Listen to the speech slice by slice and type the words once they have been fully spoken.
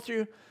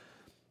Through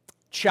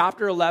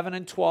chapter 11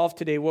 and 12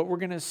 today, what we're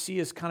going to see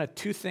is kind of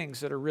two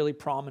things that are really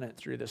prominent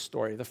through this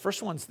story. The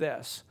first one's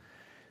this,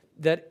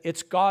 that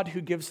it's God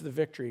who gives the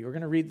victory. We're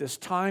going to read this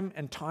time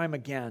and time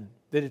again,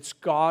 that it's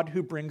God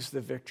who brings the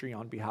victory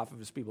on behalf of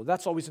his people.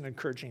 That's always an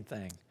encouraging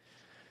thing,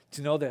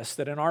 to know this,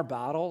 that in our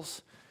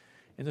battles,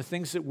 in the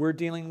things that we're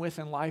dealing with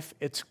in life,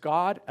 it's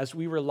God, as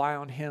we rely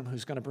on him,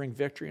 who's going to bring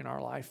victory in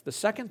our life. The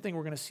second thing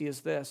we're going to see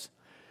is this,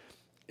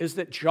 is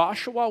that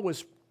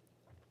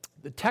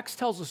the text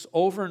tells us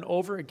over and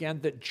over again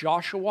that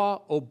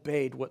Joshua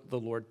obeyed what the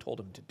Lord told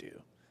him to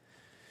do.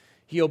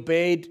 He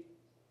obeyed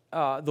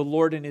the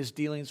Lord in his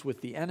dealings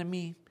with the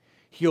enemy.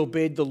 He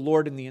obeyed the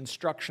Lord in the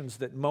instructions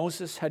that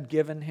Moses had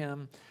given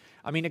him.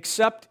 I mean,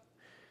 except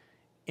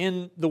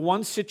in the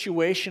one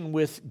situation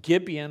with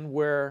Gibeon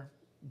where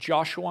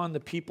Joshua and the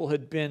people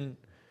had been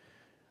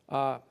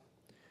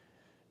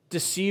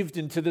deceived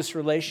into this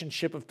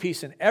relationship of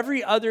peace. In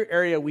every other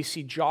area, we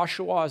see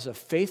Joshua as a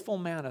faithful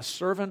man, a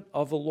servant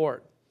of the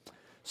Lord.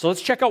 So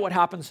let's check out what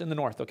happens in the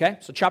north, okay?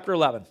 So chapter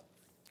 11,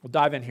 we'll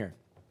dive in here.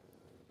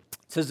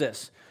 It says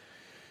this,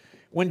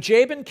 when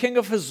Jabin, king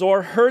of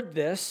Hazor, heard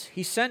this,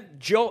 he sent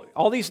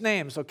all these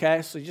names,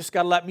 okay? So you just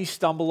got to let me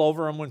stumble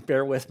over them and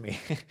bear with me.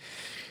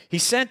 He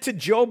sent to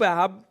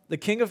Jobab, the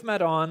king of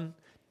Madon,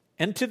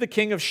 and to the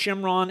king of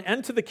Shimron,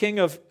 and to the king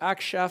of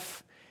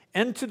Aksheph,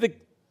 and to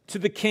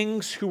the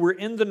kings who were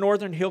in the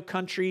northern hill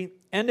country,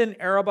 and in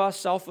Arabah,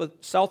 south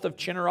of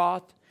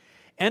Chinneroth,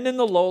 and in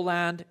the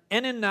lowland,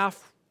 and in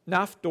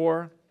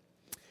Naphdor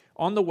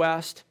on the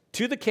west,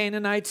 to the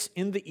Canaanites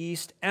in the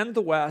east and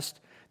the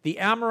west, the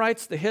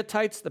Amorites, the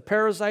Hittites, the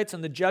Perizzites,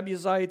 and the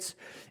Jebusites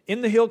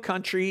in the hill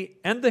country,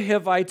 and the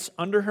Hivites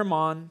under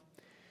Hermon,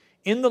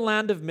 in the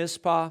land of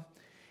Mizpah.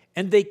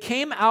 And they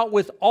came out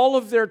with all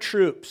of their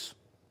troops,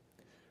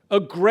 a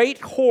great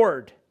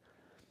horde,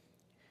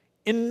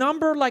 in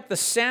number like the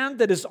sand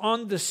that is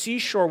on the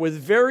seashore, with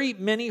very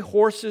many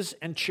horses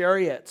and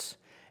chariots.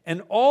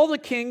 And all the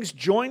kings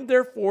joined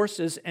their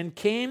forces and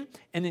came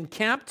and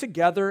encamped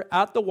together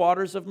at the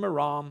waters of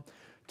Merom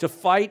to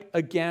fight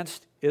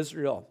against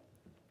Israel.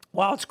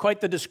 Wow, it's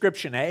quite the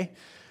description, eh?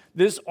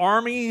 This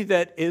army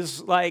that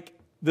is like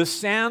the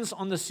sands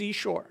on the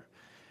seashore.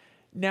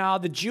 Now,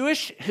 the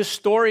Jewish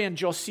historian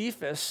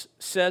Josephus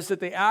says that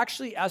they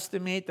actually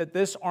estimate that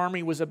this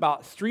army was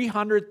about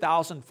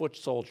 300,000 foot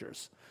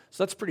soldiers.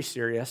 So that's pretty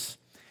serious.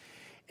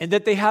 And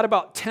that they had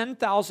about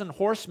 10,000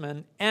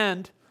 horsemen,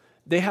 and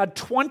they had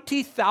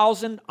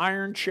 20,000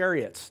 iron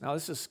chariots. Now,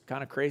 this is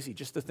kind of crazy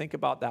just to think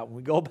about that when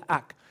we go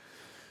back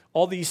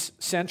all these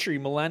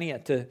millennia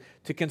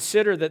to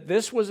consider that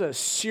this was a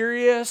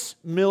serious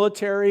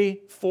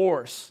military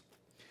force.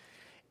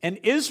 And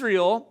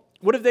Israel,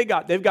 what have they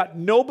got? They've got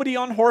nobody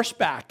on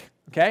horseback,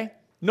 okay?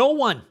 No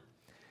one.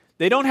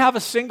 They don't have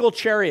a single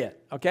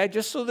chariot, okay?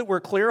 Just so that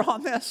we're clear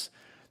on this.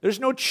 There's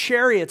no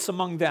chariots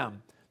among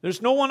them.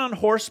 There's no one on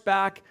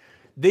horseback.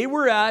 They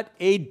were at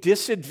a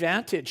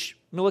disadvantage,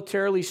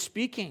 militarily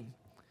speaking,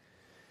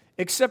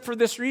 except for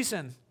this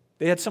reason.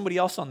 They had somebody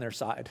else on their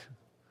side,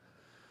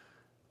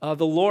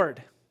 the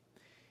Lord.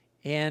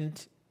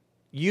 And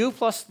you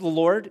plus the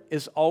Lord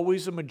is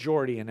always a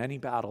majority in any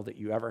battle that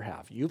you ever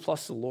have. You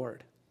plus the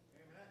Lord.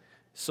 Amen.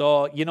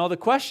 So, the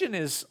question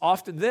is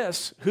often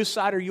this, whose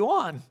side are you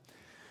on?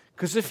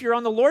 Because if you're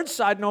on the Lord's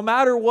side, no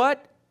matter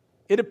what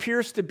it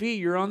appears to be,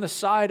 you're on the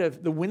side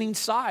of the winning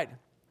side.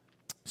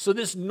 So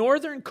this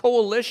northern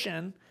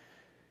coalition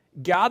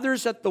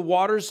gathers at the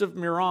waters of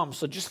Merom.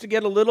 So just to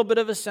get a little bit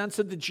of a sense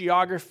of the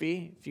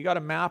geography, if you got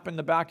a map in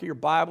the back of your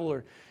Bible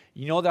or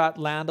you know that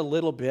land a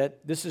little bit,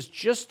 this is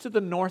just to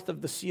the north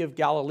of the Sea of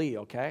Galilee,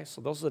 okay?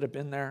 So those that have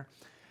been there,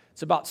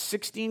 it's about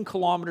 16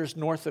 kilometers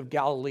north of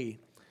Galilee,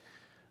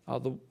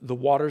 the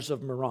waters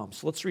of Merom.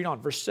 So let's read on,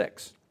 verse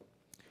 6.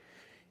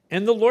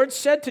 And the Lord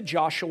said to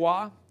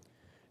Joshua,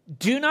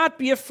 do not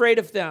be afraid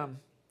of them,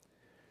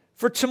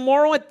 for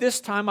tomorrow at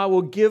this time I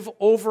will give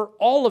over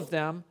all of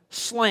them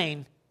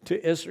slain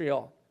to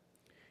Israel.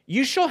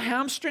 You shall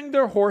hamstring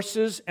their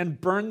horses and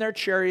burn their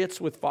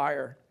chariots with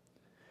fire.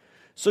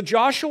 So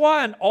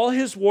Joshua and all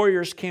his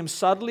warriors came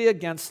suddenly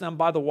against them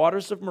by the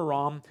waters of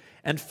Merom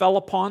and fell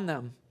upon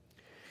them.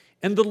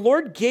 And the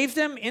Lord gave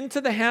them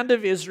into the hand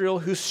of Israel,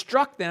 who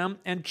struck them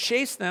and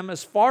chased them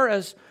as far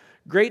as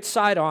Great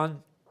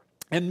Sidon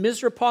and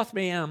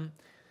Mizrapoth-maim,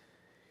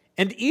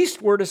 and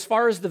eastward as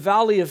far as the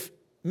valley of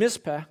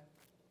Mizpeh.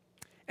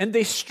 And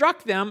they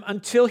struck them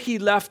until he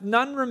left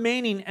none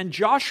remaining. And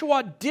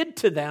Joshua did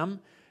to them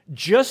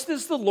just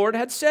as the Lord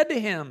had said to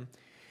him.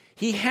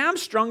 He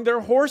hamstrung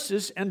their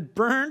horses and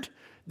burned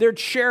their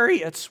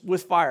chariots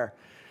with fire.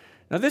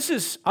 Now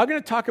I'm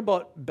going to talk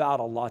about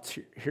battle lots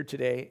here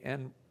today,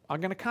 and I'm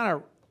going to kind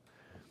of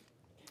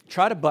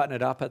try to button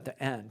it up at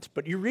the end.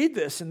 But you read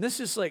this, and this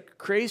is like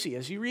crazy.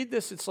 As you read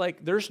this, it's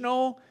like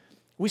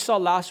we saw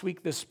last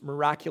week this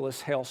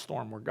miraculous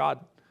hailstorm where God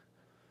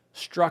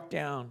struck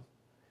down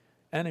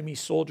enemy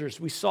soldiers.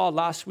 We saw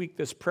last week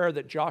this prayer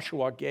that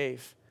Joshua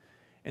gave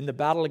in the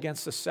battle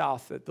against the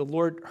south, that the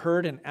Lord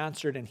heard and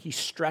answered, and he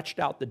stretched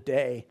out the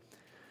day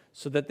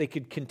so that they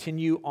could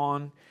continue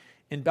on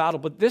in battle.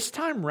 But this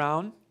time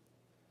round,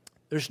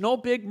 there's no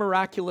big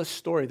miraculous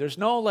story. There's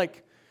no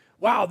like,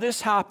 wow,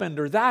 this happened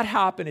or that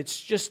happened. It's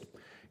just,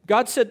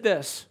 God said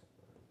this,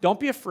 don't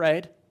be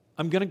afraid.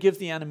 I'm going to give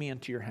the enemy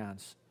into your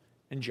hands.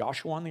 And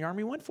Joshua and the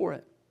army went for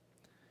it.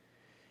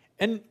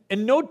 And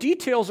no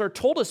details are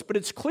told us, but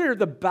it's clear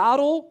the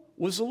battle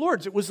was the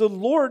Lord's. It was the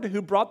Lord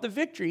who brought the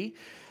victory.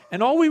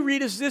 And all we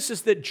read is this,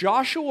 is that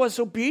Joshua was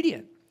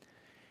obedient.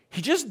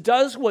 He just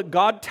does what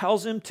God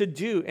tells him to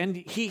do. And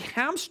he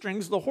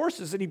hamstrings the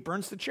horses and he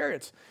burns the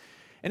chariots.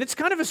 And it's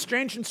kind of a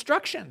strange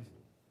instruction.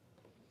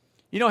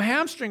 You know,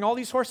 hamstring all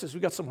these horses. We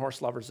got some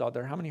horse lovers out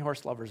there. How many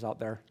horse lovers out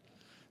there?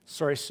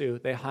 Sorry, Sue.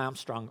 They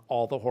hamstrung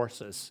all the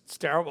horses. It's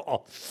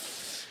terrible.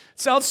 It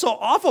sounds so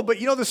awful, but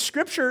you know, the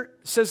scripture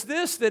says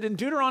this, that in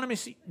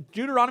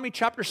Deuteronomy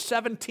chapter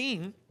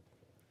 17,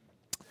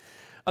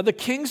 the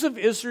kings of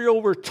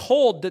Israel were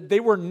told that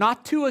they were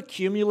not to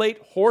accumulate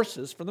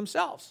horses for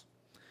themselves.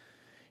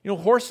 You know,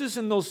 horses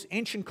in those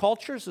ancient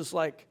cultures is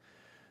like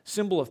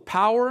symbol of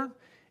power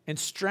and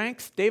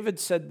strength. David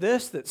said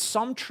this, that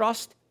some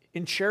trust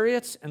in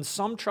chariots and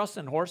some trust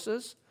in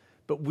horses,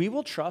 but we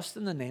will trust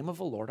in the name of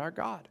the Lord our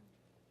God.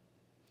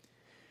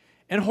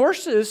 And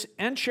horses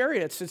and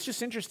chariots, it's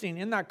just interesting,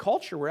 in that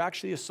culture were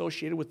actually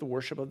associated with the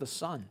worship of the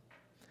sun.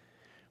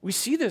 We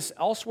see this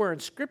elsewhere in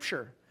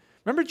Scripture.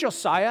 Remember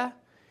Josiah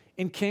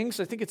in Kings?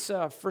 I think it's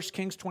 1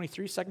 Kings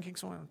 23, 2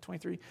 Kings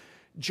 23.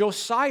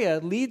 Josiah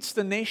leads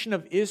the nation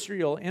of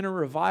Israel in a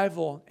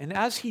revival, and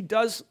as he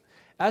does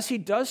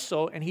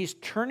so, and he's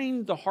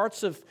turning the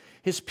hearts of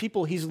his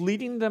people, he's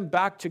leading them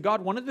back to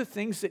God. One of the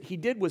things that he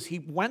did was he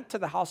went to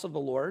the house of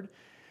the Lord,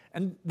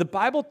 and the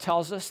Bible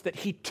tells us that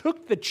he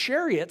took the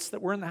chariots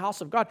that were in the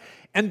house of God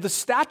and the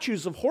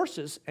statues of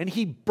horses, and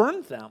he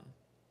burned them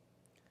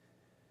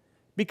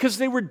because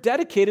they were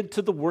dedicated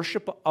to the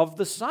worship of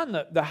the sun.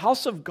 The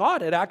house of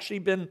God had actually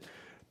been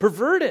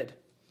perverted.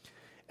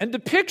 And the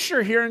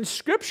picture here in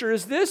Scripture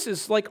is this,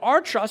 is like our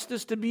trust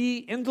is to be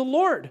in the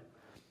Lord.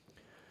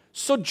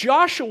 So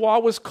Joshua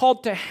was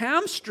called to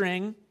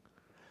hamstring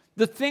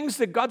the things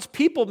that God's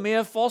people may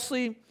have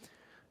falsely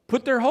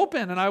put their hope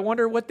in. And I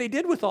wonder what they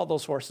did with all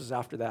those horses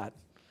after that.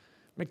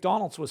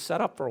 McDonald's was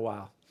set up for a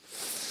while.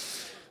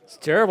 It's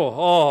terrible.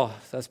 Oh,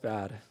 that's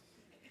bad.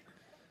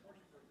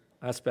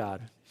 That's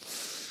bad.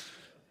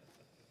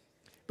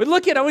 But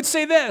look at, I would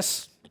say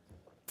this,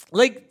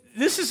 like,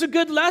 this is a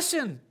good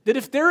lesson, that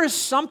if there is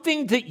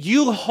something that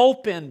you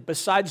hope in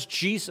besides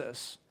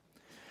Jesus,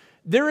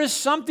 there is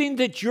something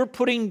that you're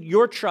putting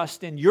your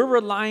trust in, you're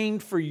relying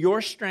for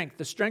your strength,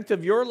 the strength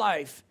of your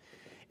life,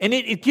 and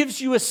it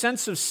gives you a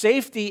sense of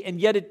safety, and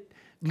yet it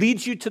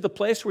leads you to the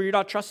place where you're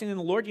not trusting in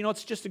the Lord. You know,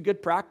 it's just a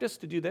good practice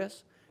to do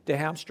this, to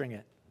hamstring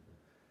it.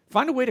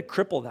 Find a way to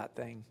cripple that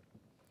thing.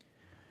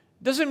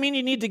 Doesn't mean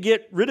you need to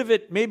get rid of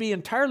it maybe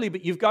entirely,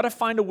 but you've got to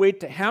find a way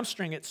to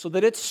hamstring it so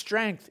that its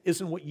strength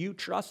isn't what you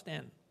trust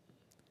in.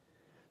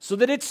 So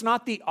that it's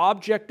not the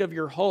object of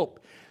your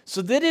hope.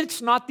 So that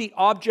it's not the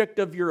object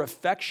of your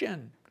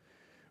affection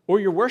or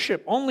your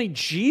worship. Only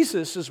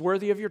Jesus is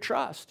worthy of your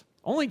trust.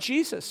 Only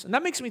Jesus. And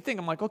that makes me think,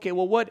 I'm like, okay,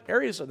 well, what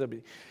areas are there?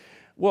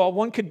 Well,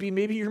 one could be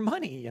maybe your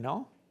money, you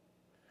know.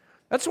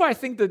 That's why I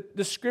think that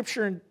the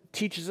Scripture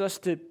teaches us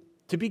to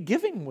be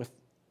giving with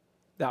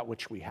that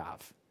which we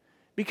have.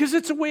 Because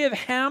it's a way of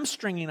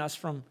hamstringing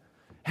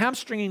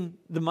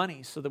the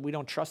money so that we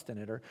don't trust in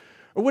it. Or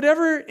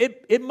whatever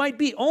it might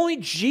be. Only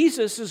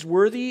Jesus is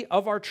worthy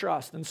of our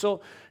trust. And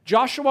so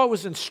Joshua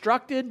was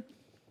instructed,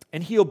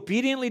 and he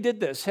obediently did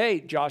this.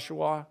 Hey,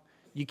 Joshua,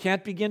 you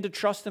can't begin to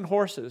trust in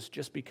horses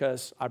just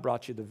because I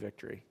brought you the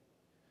victory.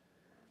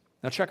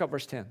 Now check out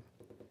verse 10.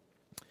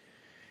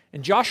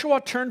 And Joshua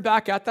turned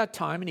back at that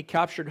time, and he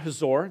captured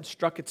Hazor and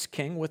struck its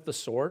king with the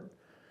sword.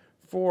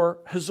 For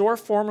Hazor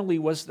formerly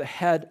was the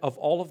head of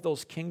all of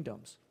those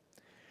kingdoms.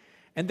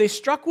 And they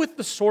struck with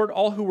the sword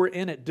all who were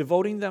in it,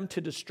 devoting them to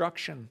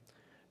destruction.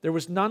 There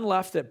was none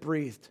left that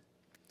breathed.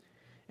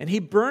 And he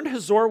burned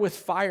Hazor with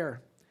fire.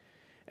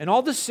 And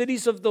all the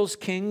cities of those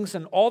kings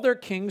and all their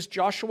kings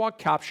Joshua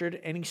captured,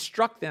 and he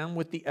struck them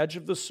with the edge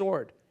of the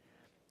sword,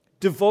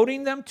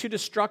 devoting them to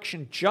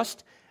destruction,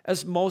 just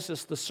as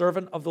Moses, the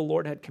servant of the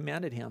Lord, had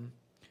commanded him.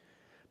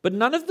 But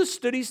none of the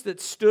cities that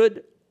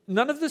stood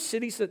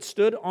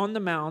on the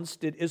mounds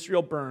did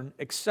Israel burn,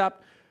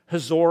 except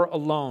Hazor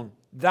alone.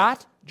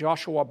 That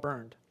Joshua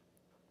burned.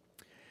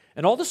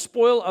 And all the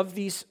spoil of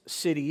these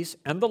cities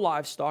and the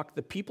livestock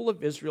the people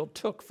of Israel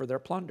took for their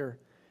plunder.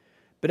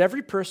 But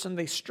every person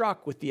they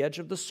struck with the edge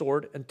of the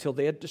sword until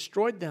they had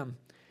destroyed them.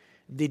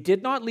 They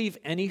did not leave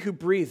any who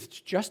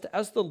breathed, just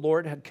as the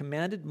Lord had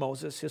commanded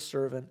Moses, his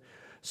servant.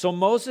 So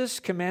Moses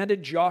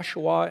commanded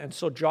Joshua, and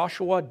so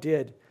Joshua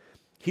did.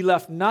 He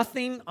left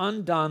nothing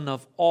undone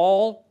of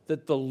all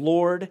that the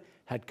Lord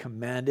had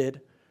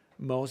commanded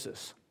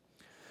Moses.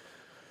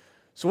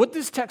 So what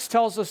this text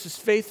tells us is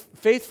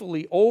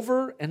faithfully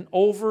over and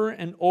over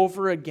and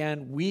over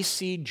again, we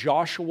see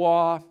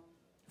Joshua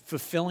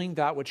fulfilling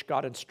that which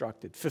God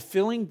instructed,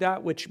 fulfilling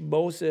that which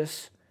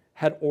Moses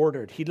had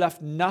ordered. He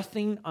left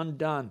nothing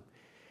undone.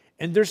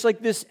 And there's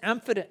like this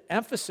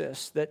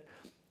emphasis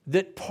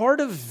that part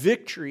of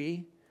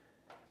victory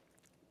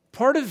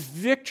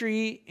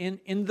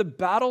in the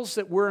battles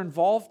that we're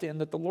involved in,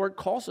 that the Lord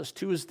calls us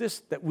to, is this,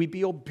 that we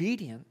be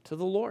obedient to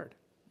the Lord.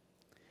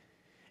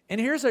 And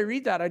here as I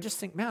read that, I just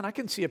think, man, I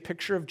can see a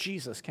picture of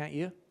Jesus, can't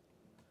you?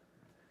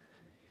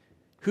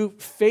 Who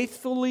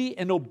faithfully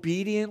and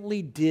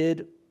obediently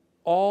did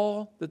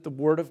all that the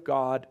Word of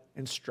God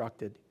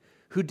instructed,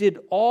 who did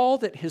all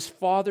that his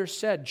Father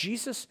said.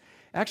 Jesus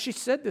actually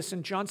said this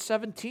in John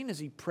 17 as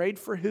he prayed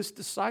for his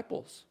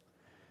disciples.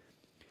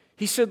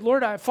 He said,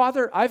 Lord,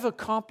 Father, I've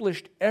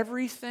accomplished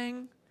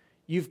everything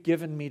you've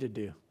given me to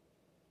do.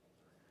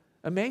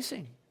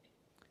 Amazing.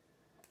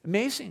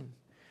 Amazing.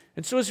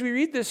 And so as we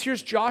read this,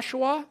 here's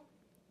Joshua.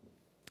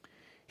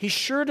 He's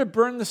sure to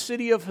burn the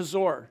city of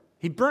Hazor.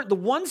 The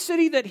one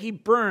city that he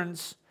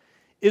burns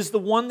is the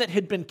one that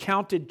had been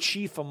counted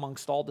chief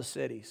amongst all the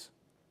cities.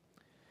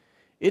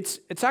 It's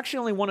actually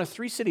only one of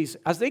 3 cities.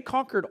 As they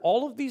conquered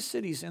all of these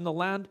cities in the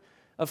land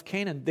of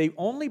Canaan, they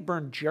only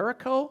burned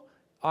Jericho,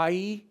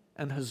 Ai,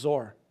 and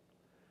Hazor.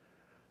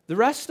 The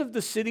rest of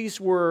the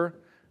cities were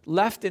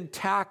left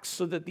intact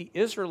so that the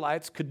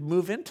Israelites could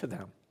move into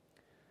them.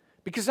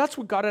 Because that's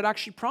what God had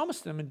actually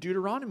promised them in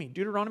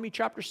Deuteronomy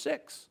chapter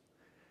 6.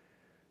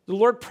 The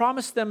Lord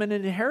promised them an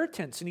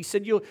inheritance, and he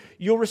said,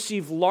 you'll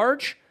receive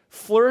large,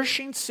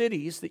 flourishing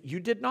cities that you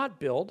did not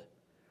build,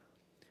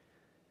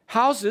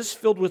 houses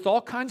filled with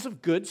all kinds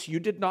of goods you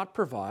did not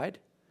provide,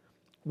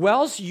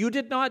 wells you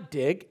did not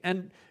dig,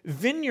 and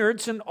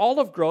vineyards and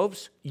olive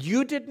groves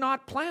you did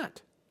not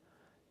plant,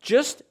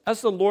 just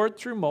as the Lord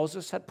through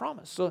Moses had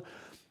promised. So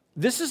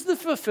this is the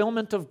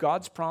fulfillment of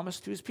God's promise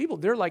to his people.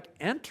 They're like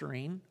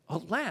entering a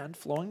land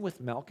flowing with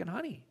milk and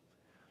honey.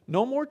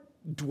 No more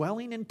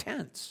dwelling in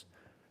tents.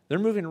 They're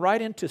moving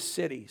right into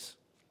cities.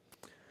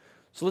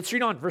 So let's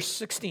read on, verse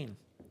 16.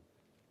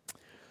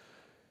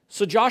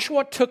 So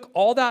Joshua took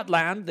all that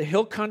land, the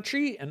hill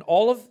country, and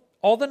all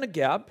the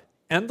Negeb,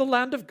 and the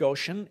land of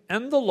Goshen,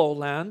 and the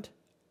lowland,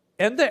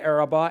 and the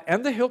Arabah,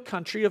 and the hill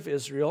country of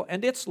Israel,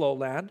 and its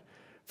lowland,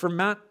 from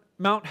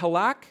Mount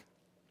Halak,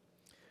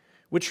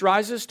 which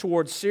rises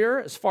towards Seir,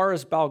 as far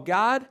as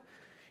Baal-Gad,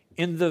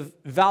 in the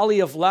valley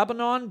of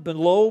Lebanon,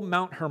 below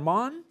Mount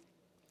Hermon.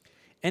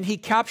 And he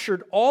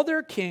captured all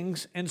their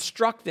kings and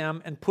struck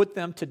them and put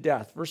them to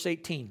death. Verse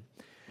 18.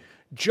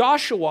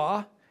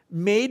 Joshua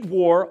made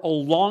war a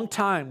long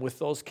time with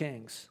those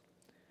kings.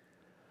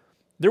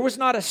 There was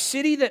not a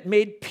city that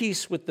made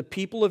peace with the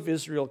people of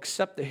Israel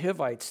except the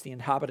Hivites, the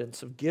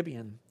inhabitants of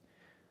Gibeon.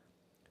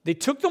 They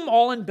took them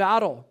all in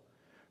battle,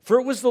 for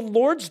it was the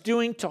Lord's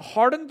doing to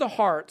harden the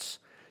hearts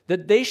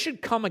that they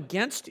should come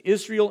against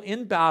Israel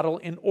in battle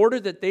in order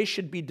that they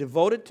should be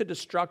devoted to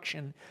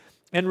destruction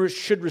and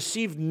should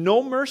receive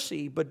no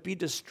mercy but be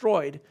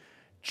destroyed,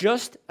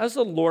 just as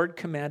the Lord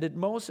commanded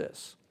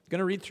Moses. I'm going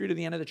to read through to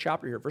the end of the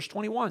chapter here. Verse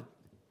 21.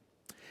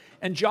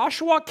 And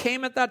Joshua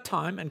came at that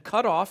time and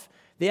cut off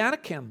the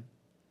Anakim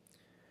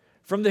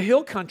from the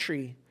hill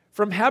country,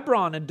 from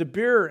Hebron and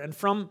Debir, and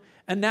from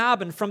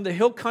Anab, and from the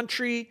hill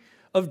country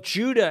of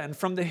Judah, and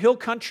from the hill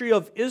country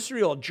of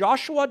Israel.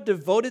 Joshua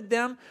devoted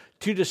them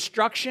to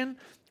destruction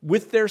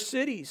with their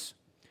cities.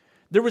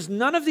 There was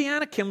none of the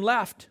Anakim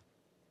left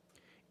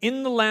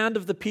in the land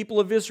of the people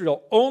of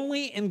Israel.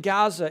 Only in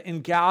Gaza,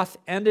 in Gath,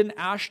 and in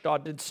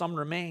Ashdod did some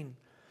remain.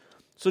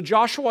 So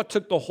Joshua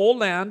took the whole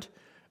land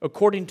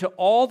according to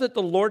all that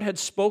the Lord had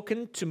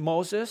spoken to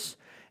Moses,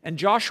 and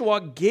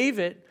Joshua gave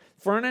it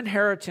for an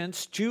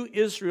inheritance to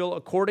Israel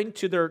according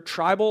to their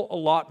tribal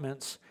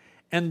allotments,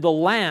 and the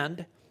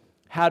land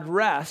had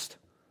rest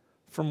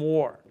from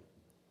war.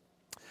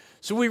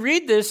 So we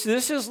read this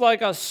is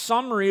like a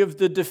summary of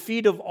the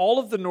defeat of all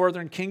of the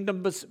northern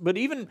kingdom, but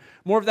even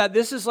more of that,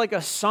 this is like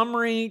a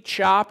summary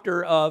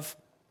chapter of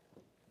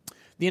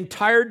the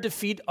entire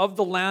defeat of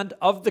the land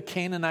of the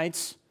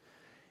Canaanites.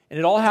 And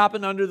it all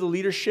happened under the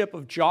leadership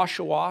of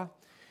Joshua.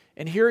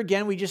 And here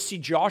again, we just see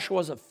Joshua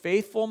as a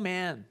faithful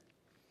man,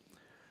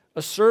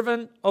 a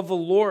servant of the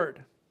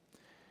Lord.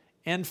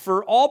 And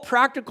for all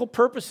practical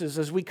purposes,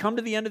 as we come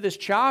to the end of this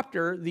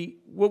chapter,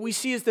 what we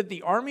see is that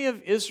the army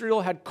of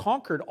Israel had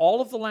conquered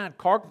all of the land,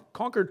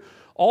 conquered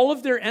all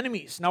of their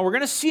enemies. Now, we're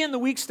going to see in the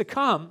weeks to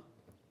come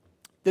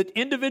that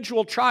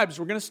individual tribes,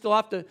 we're going to still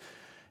have to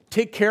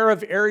take care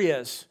of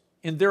areas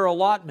in their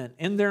allotment,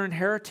 in their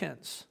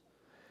inheritance.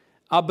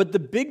 But the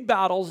big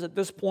battles at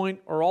this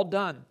point are all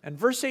done. And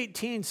verse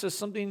 18 says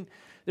something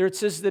there. It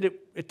says that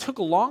it took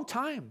a long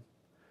time.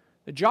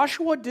 That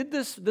Joshua did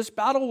this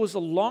battle was a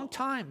long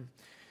time.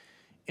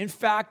 In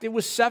fact, it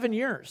was 7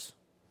 years.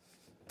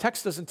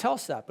 Text doesn't tell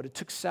us that, but it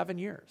took 7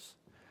 years.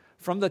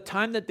 From the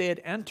time that they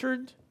had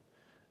entered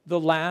the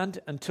land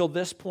until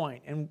this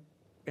point. And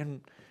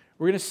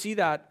we're going to see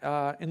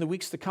that in the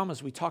weeks to come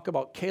as we talk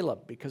about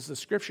Caleb, because the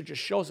scripture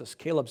just shows us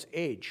Caleb's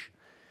age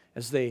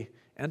as they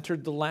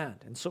entered the land.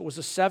 And so it was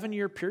a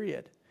 7-year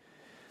period.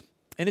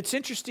 And it's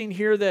interesting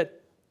here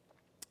that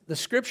the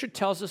scripture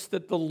tells us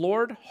that the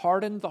Lord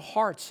hardened the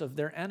hearts of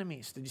their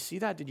enemies. Did you see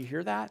that? Did you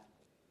hear that?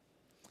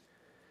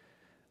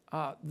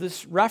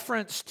 This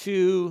reference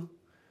to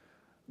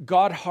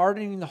God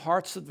hardening the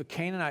hearts of the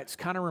Canaanites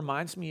kind of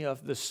reminds me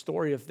of the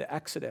story of the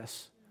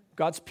Exodus.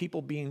 God's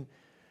people being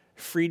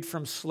freed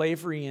from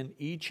slavery in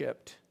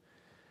Egypt.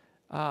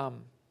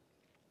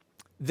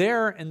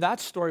 There, in that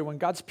story, when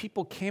God's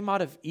people came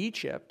out of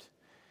Egypt,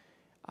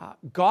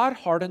 God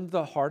hardened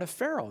the heart of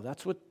Pharaoh.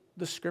 That's what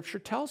the scripture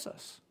tells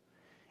us.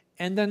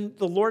 And then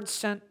the Lord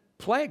sent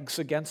plagues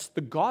against the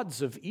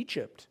gods of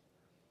Egypt.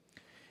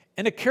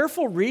 And a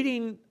careful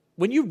reading,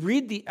 when you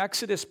read the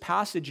Exodus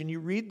passage and you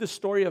read the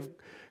story of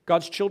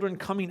God's children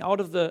coming out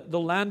of the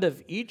land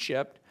of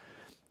Egypt,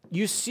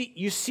 you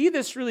see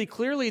this really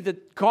clearly,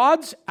 that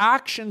God's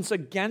actions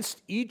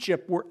against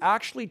Egypt were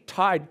actually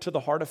tied to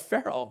the heart of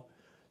Pharaoh,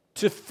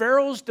 to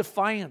Pharaoh's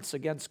defiance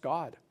against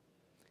God.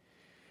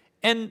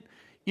 And,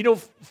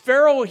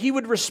 Pharaoh, he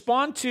would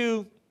respond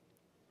to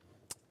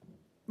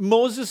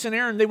Moses and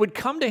Aaron. They would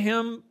come to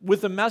him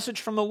with a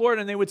message from the Lord,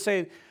 and they would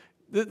say,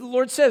 the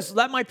Lord says,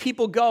 let my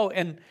people go.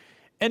 And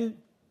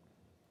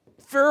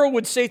Pharaoh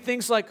would say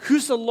things like,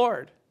 who's the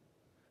Lord?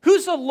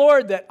 Who's the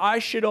Lord that I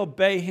should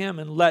obey him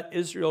and let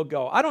Israel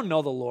go? I don't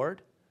know the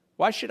Lord.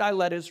 Why should I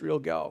let Israel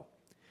go?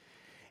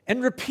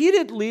 And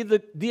repeatedly,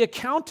 the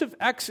account of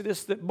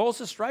Exodus that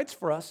Moses writes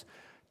for us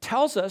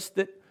tells us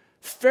that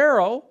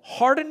Pharaoh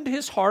hardened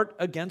his heart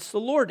against the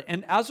Lord.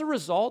 And as a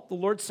result, the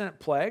Lord sent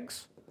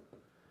plagues.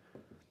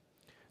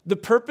 The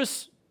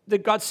purpose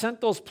that God sent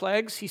those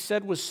plagues, he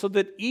said, was so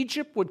that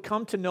Egypt would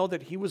come to know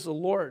that he was the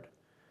Lord.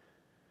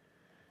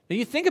 Now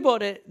you think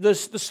about it, the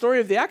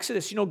story of the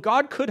Exodus,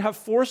 God could have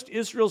forced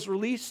Israel's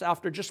release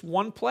after just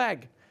one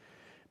plague.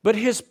 But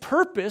his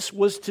purpose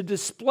was to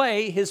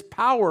display his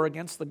power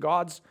against the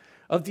gods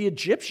of the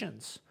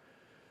Egyptians.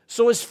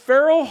 So as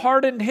Pharaoh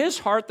hardened his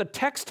heart, the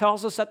text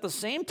tells us at the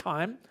same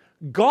time,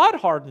 God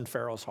hardened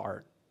Pharaoh's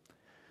heart.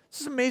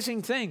 This is an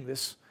amazing thing,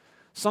 this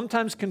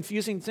sometimes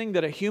confusing thing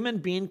that a human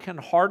being can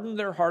harden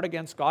their heart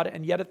against God,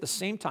 and yet at the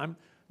same time,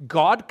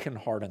 God can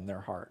harden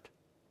their heart.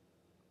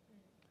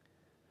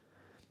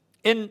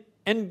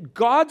 And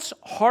God's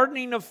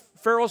hardening of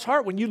Pharaoh's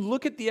heart, when you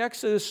look at the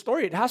Exodus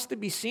story, it has to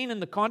be seen in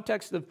the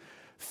context of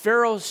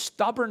Pharaoh's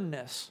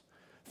stubbornness,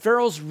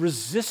 Pharaoh's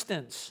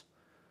resistance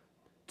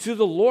to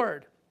the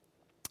Lord.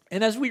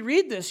 And as we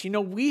read this,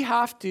 we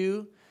have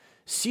to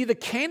see the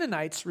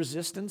Canaanites'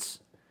 resistance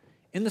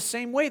in the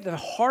same way, the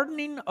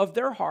hardening of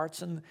their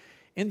hearts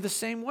in the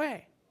same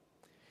way.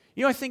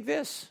 I think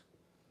this.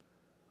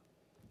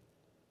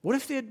 What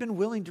if they had been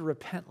willing to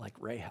repent like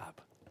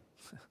Rahab?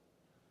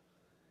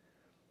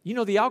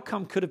 The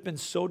outcome could have been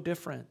so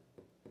different.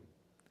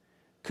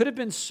 Could have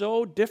been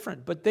so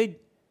different, but they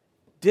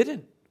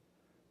didn't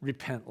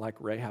repent like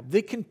Rahab.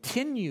 They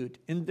continued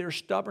in their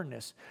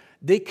stubbornness.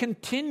 They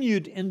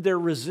continued in their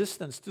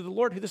resistance to the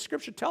Lord, who the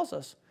scripture tells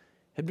us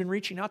had been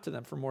reaching out to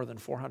them for more than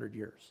 400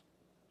 years.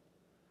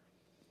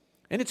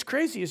 And it's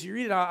crazy as you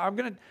read it. I'm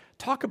going to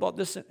talk about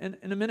this in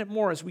a minute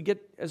more as we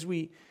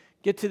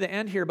get to the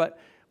end here. But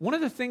one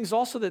of the things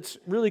also that's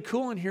really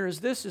cool in here is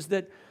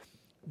that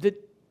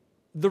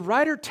the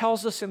writer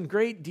tells us in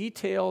great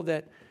detail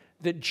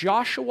that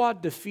Joshua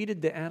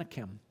defeated the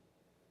Anakim.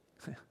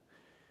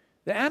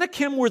 The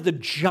Anakim were the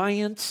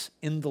giants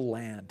in the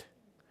land.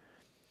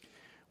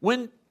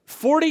 When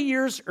 40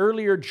 years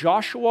earlier,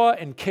 Joshua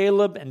and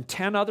Caleb and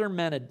 10 other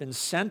men had been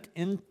sent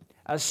in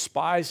as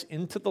spies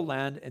into the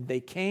land, and they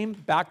came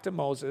back to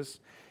Moses,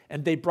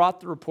 and they brought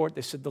the report.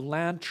 They said, the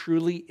land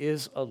truly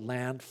is a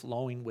land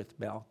flowing with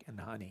milk and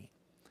honey.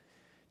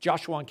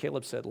 Joshua and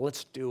Caleb said,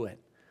 let's do it.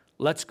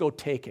 Let's go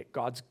take it.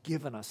 God's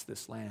given us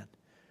this land.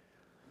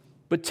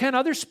 But 10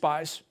 other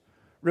spies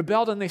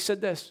rebelled, and they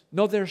said this,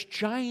 no, there's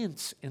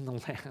giants in the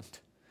land.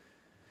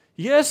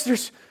 Yes,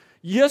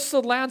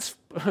 the land's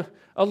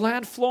a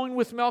land flowing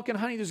with milk and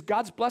honey. There's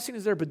God's blessing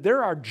is there, but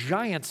there are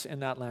giants in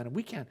that land,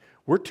 and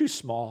we're too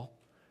small.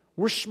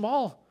 We're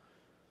small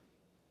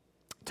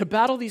to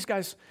battle these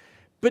guys.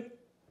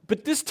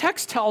 But this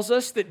text tells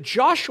us that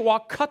Joshua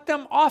cut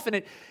them off,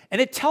 and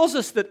it tells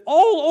us that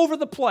all over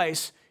the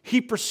place, he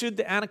pursued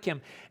the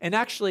Anakim. And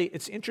actually,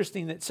 it's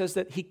interesting that it says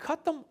that he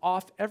cut them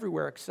off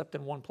everywhere except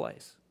in one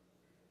place.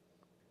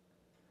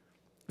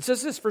 It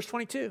says this, verse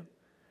 22.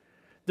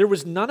 There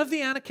was none of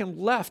the Anakim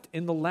left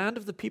in the land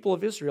of the people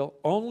of Israel,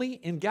 only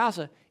in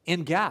Gaza,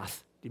 in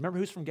Gath. Do you remember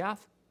who's from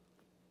Gath?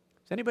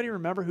 Does anybody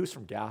remember who's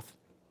from Gath?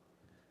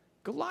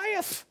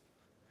 Goliath.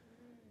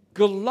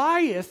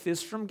 Goliath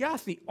is from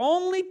Gath, the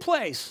only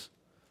place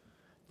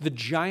the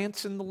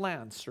giants in the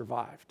land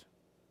survived.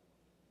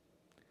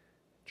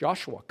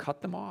 Joshua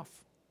cut them off.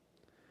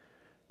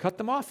 Cut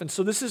them off. And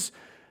so this is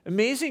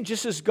amazing,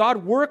 just as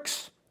God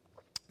works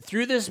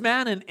through this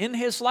man and in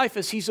his life,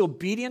 as he's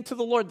obedient to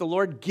the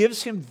Lord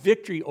gives him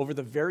victory over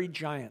the very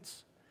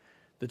giants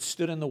that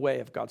stood in the way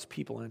of God's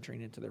people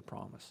entering into their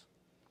promise.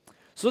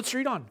 So let's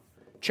read on.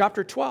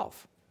 Chapter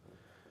 12.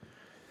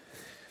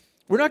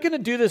 We're not going to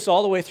do this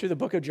all the way through the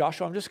book of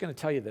Joshua. I'm just going to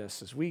tell you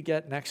this. As we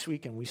get next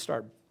week and we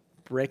start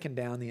breaking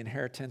down the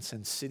inheritance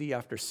in city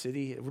after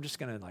city. We're just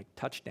going to like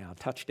touchdown,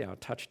 touchdown,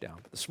 touchdown.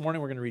 But this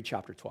morning we're going to read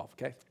chapter 12,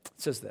 okay? It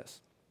says this.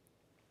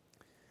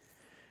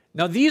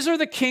 Now these are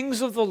the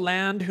kings of the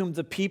land whom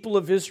the people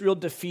of Israel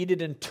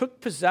defeated and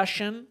took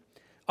possession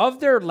of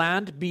their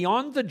land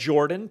beyond the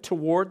Jordan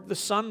toward the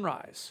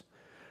sunrise,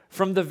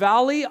 from the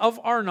valley of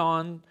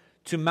Arnon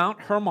to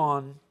Mount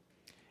Hermon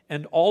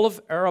and all of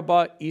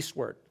Arabah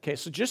eastward. Okay,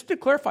 so just to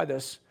clarify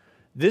this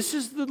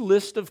is the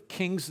list of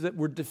kings that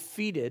were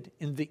defeated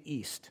in the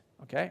east,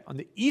 okay, on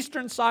the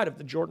eastern side of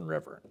the Jordan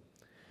River.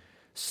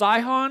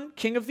 Sihon,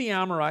 king of the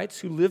Amorites,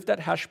 who lived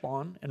at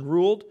Heshbon and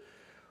ruled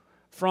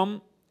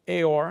from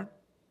Aor,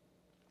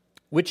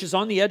 which is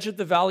on the edge of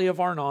the valley of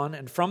Arnon,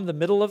 and from the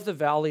middle of the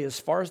valley as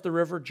far as the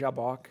river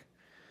Jabbok.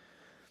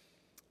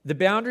 The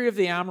boundary of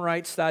the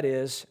Amorites, that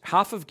is,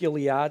 half of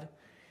Gilead,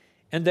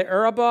 and the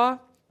Arabah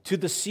to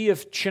the Sea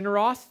of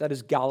Chinneroth, that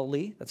is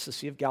Galilee, that's the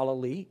Sea of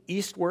Galilee,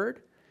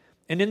 eastward,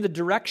 and in the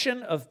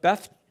direction of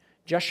Beth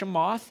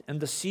Jeshemoth and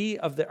the Sea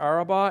of the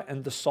Arabah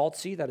and the Salt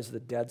Sea, that is the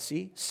Dead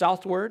Sea,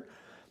 southward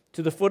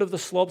to the foot of the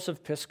slopes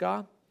of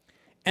Pisgah,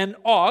 and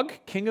Og,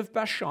 king of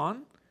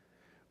Bashan,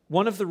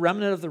 one of the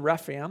remnant of the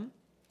Rephaim,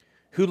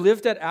 who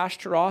lived at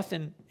Ashtaroth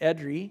in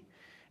Edrei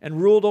and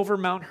ruled over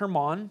Mount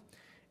Hermon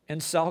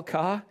and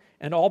Salcah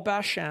and all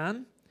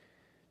Bashan,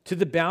 to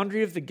the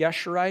boundary of the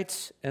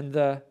Geshurites and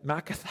the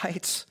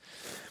Maccathites,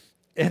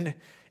 and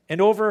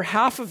over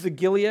half of the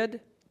Gilead,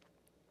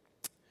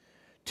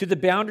 to the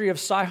boundary of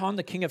Sihon,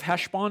 the king of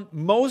Heshbon.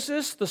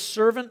 Moses, the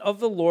servant of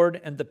the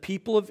Lord, and the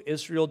people of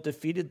Israel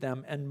defeated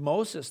them, and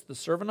Moses, the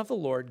servant of the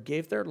Lord,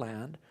 gave their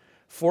land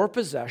for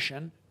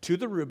possession to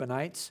the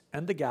Reubenites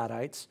and the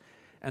Gadites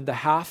and the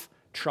half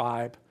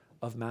tribe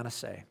of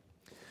Manasseh.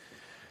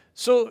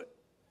 So,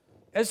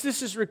 as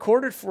this is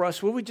recorded for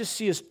us, what we just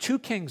see is two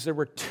kings. There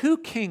were two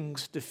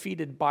kings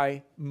defeated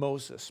by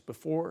Moses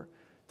before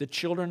the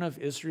children of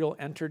Israel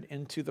entered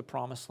into the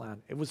promised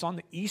land. It was on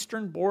the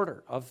eastern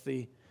border of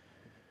the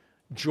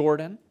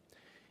Jordan.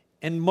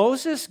 And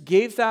Moses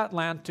gave that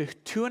land to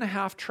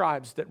 2.5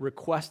 tribes that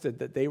requested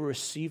that they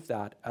receive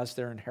that as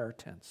their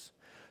inheritance.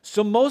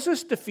 So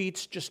Moses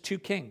defeats just two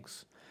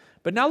kings.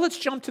 But now let's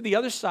jump to the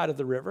other side of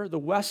the river, the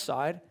west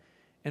side,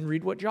 and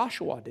read what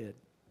Joshua did.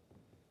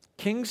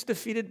 Kings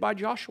defeated by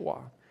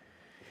Joshua.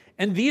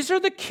 And these are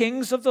the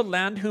kings of the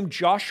land whom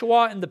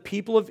Joshua and the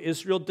people of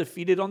Israel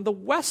defeated on the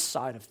west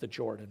side of the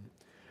Jordan,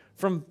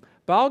 from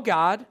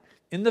Baal-Gad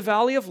in the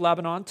valley of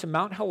Lebanon to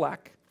Mount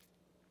Helek,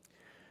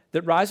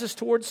 that rises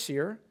towards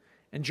Seir.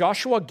 And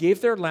Joshua gave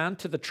their land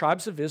to the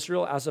tribes of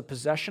Israel as a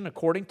possession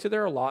according to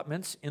their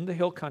allotments in the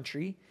hill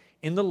country,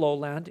 in the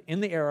lowland, in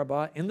the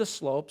Arabah, in the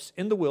slopes,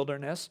 in the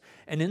wilderness,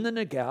 and in the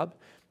Negeb,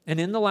 and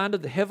in the land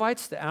of the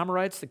Hivites, the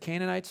Amorites, the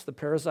Canaanites, the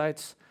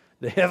Perizzites,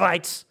 the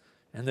Hivites,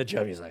 and the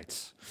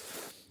Jebusites.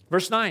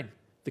 Verse 9,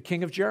 the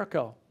king of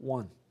Jericho,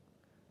 1.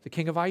 The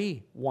king of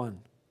Ai, 1.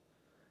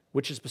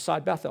 Which is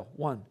beside Bethel,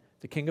 1.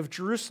 The king of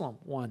Jerusalem,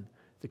 1.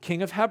 The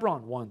king of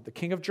Hebron, 1. The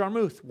king of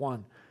Jarmuth,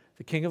 1.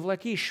 The king of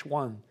Lachish,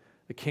 1.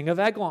 The king of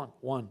Eglon,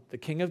 1. The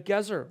king of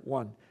Gezer,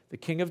 1. The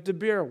king of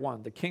Debir,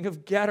 1. The king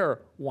of Geter,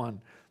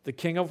 1. The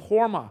king of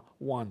Hormah,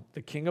 1.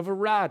 The king of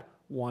Arad,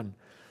 1.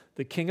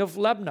 The king of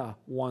Lebna,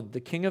 1. The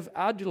king of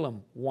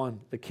Adullam, 1.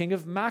 The king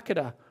of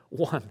Makkedah,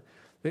 1.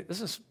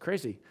 This is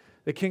crazy.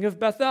 The king of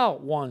Bethel,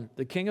 1.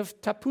 The king of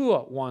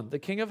Tappuah, 1. The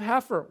king of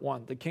Hepher,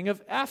 1. The king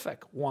of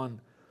Aphek,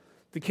 1.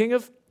 The king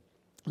of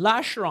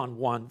Lasharon,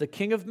 1. The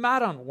king of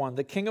Madon, 1.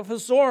 The king of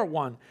Hazor,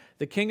 1.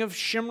 The king of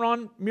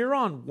Shimron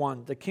Miron,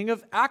 1. The king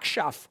of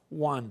Akshaph,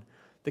 1.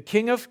 The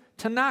king of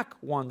Tanakh,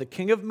 1. The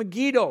king of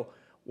Megiddo,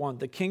 1.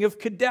 The king of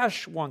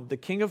Kadesh, 1. The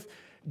king of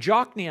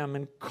Jokneam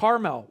and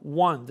Carmel,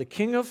 1. The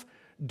king of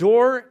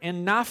Dor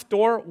and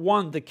Naphdor,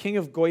 1. The king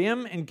of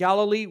Goyim and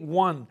Galilee,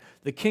 1.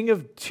 The king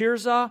of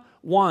Tirzah,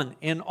 1.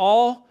 In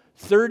all,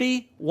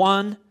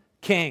 31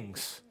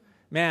 kings.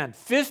 Man,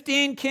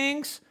 15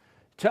 kings.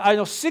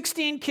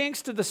 16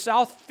 kings to the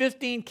south,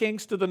 15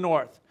 kings to the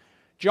north.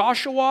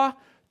 Joshua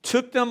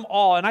took them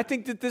all. And I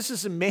think that this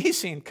is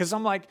amazing because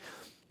I'm like,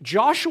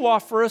 Joshua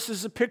for us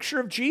is a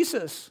picture of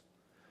Jesus.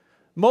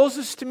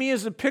 Moses to me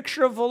is a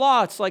picture of the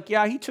law. It's like,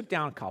 yeah, he took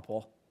down a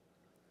couple.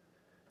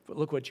 But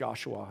look what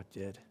Joshua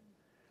did.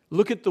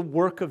 Look at the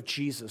work of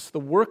Jesus. The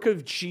work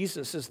of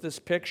Jesus is this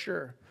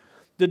picture.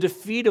 The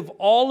defeat of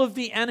all of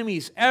the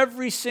enemies,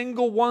 every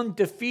single one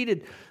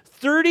defeated.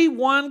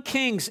 31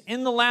 kings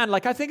in the land.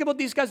 Like I think about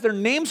these guys, their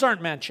names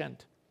aren't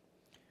mentioned.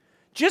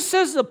 Just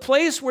says the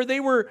place where they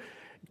were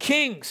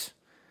kings.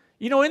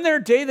 You know, in their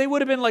day, they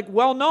would have been like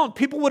well known.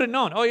 People would have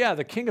known, oh yeah,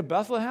 the king of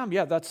Bethlehem,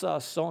 yeah, that's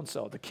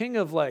so-and-so. The king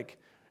of like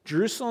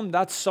Jerusalem,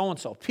 that's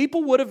so-and-so.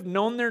 People would have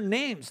known their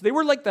names. They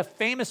were like the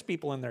famous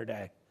people in their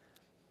day.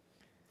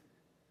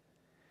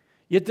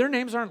 Yet their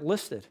names aren't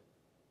listed.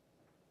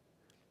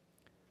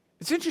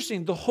 It's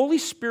interesting, the Holy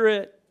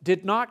Spirit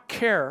did not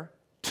care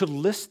to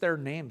list their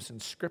names in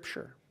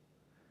Scripture.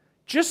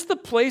 Just the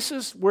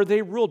places where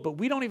they ruled, but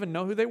we don't even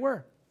know who they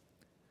were.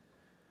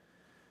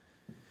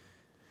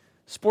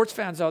 Sports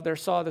fans out there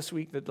saw this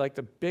week that like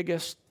the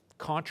biggest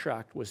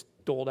contract was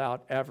doled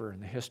out ever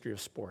in the history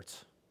of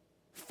sports.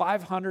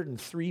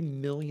 $503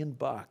 million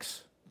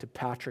to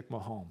Patrick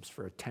Mahomes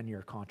for a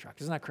 10-year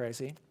contract. Isn't that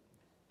crazy?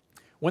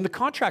 When the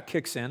contract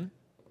kicks in,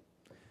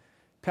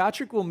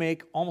 Patrick will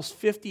make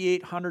almost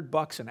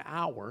 $5,800 an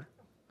hour,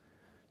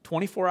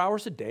 24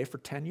 hours a day for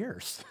 10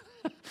 years.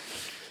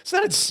 Is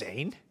that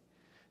insane?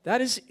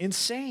 That is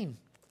insane.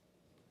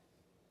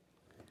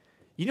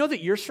 You know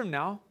that years from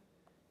now,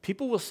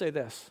 people will say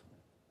this,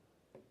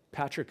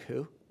 Patrick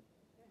who?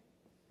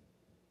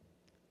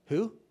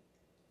 Who?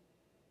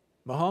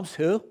 Mahomes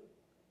who?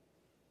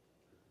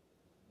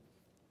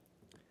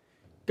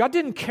 God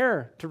didn't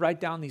care to write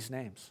down these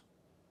names.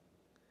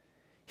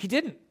 He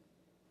didn't.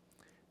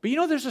 But you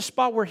know, there's a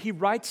spot where he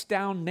writes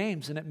down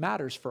names and it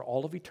matters for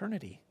all of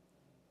eternity.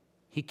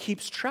 He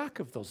keeps track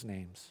of those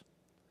names.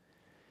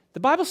 The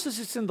Bible says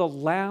it's in the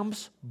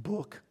Lamb's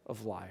book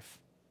of life.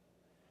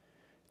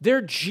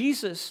 There,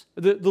 Jesus,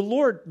 the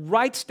Lord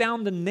writes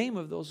down the name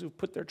of those who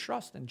put their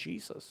trust in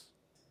Jesus.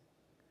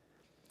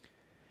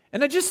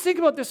 And I just think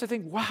about this, I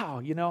think,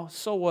 wow,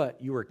 so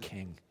what? You were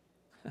king.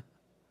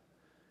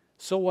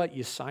 So what?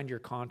 You signed your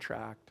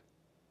contract.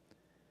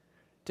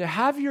 To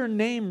have your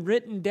name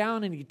written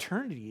down in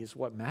eternity is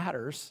what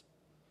matters.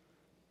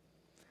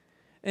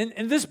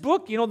 And this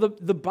book,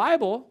 the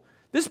Bible,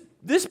 this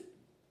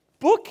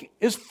book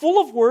is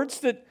full of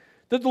words that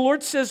the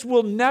Lord says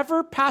will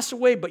never pass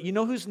away. But you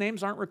know whose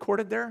names aren't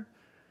recorded there?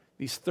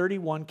 These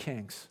 31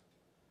 kings.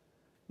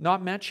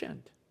 Not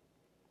mentioned.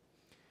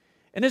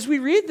 And as we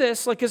read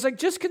this, as I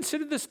just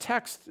considered this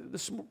text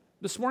this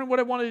morning, what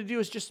I wanted to do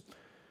is just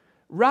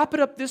wrap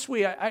it up this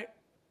way.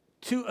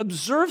 To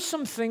observe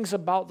some things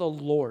about the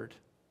Lord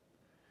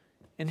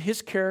and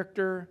His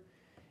character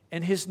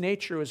and His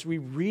nature as we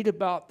read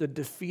about the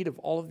defeat of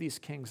all of these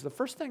kings. The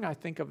first thing I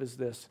think of is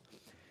this,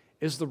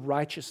 is the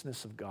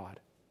righteousness of God.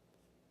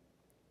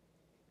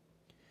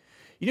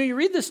 You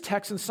read this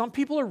text and some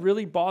people are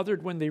really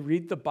bothered when they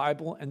read the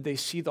Bible and they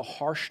see the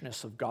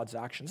harshness of God's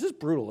actions. This is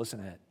brutal,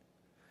 isn't it?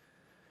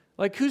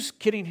 Who's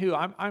kidding who?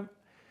 I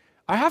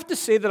have to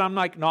say that I'm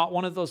not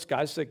one of those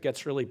guys that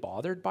gets really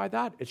bothered by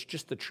that. It's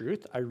just the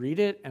truth. I read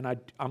it and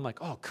I'm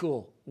like, oh,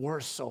 cool.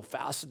 War's so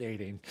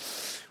fascinating.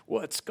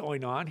 What's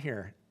going on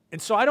here?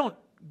 And so I don't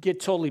get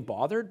totally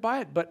bothered by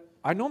it, but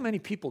I know many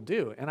people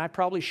do, and I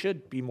probably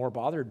should be more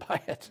bothered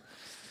by it.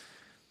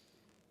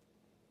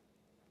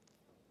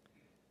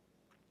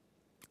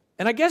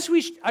 And I guess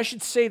I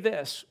should say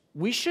this.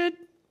 We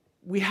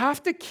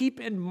have to keep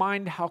in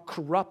mind how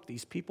corrupt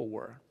these people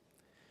were.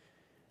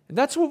 And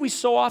that's what we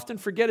so often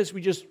forget as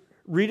we just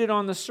read it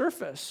on the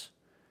surface.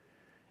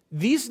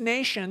 These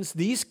nations,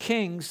 these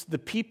kings, the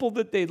people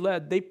that they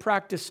led, they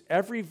practiced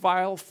every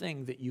vile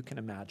thing that you can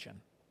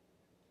imagine.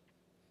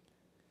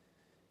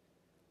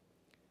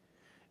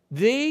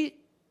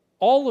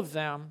 All of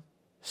them,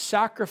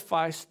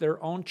 sacrificed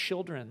their own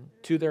children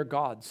to their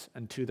gods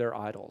and to their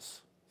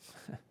idols.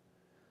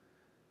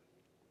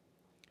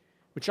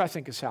 Which I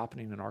think is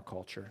happening in our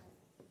culture.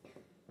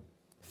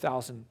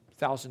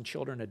 1,000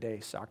 children a day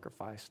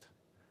sacrificed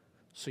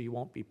so you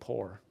won't be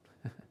poor.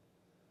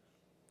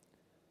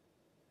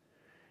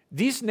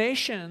 These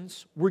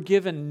nations were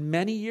given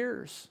many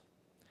years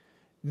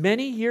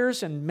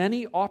and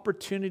many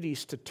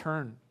opportunities to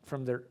turn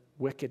from their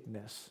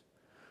wickedness,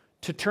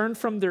 to turn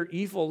from their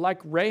evil, like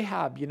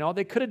Rahab.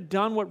 They could have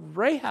done what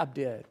Rahab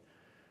did.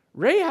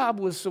 Rahab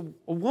was a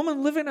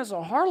woman living as a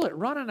harlot,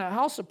 running a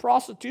house of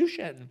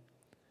prostitution.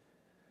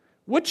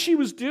 What she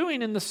was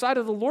doing in the sight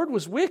of the Lord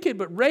was wicked,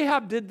 but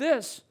Rahab did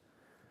this.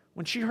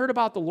 When she heard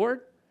about the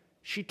Lord,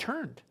 she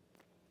turned.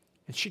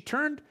 And she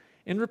turned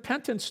in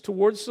repentance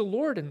towards the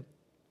Lord. And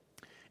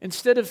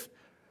instead of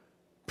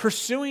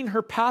pursuing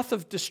her path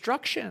of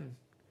destruction.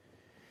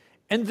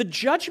 And the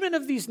judgment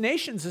of these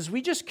nations, as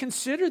we just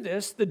consider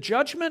this, the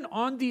judgment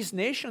on these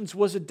nations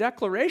was a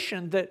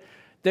declaration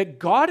that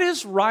God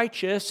is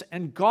righteous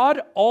and God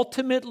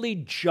ultimately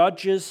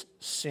judges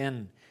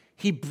sin.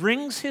 He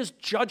brings His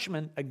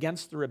judgment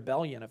against the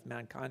rebellion of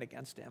mankind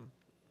against Him.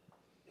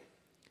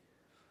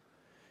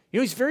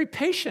 He's very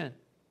patient.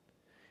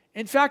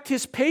 In fact,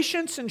 His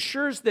patience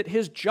ensures that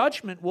His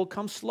judgment will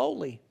come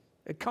slowly.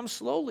 It comes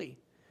slowly.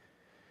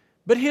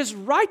 But His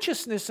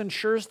righteousness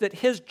ensures that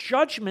His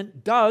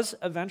judgment does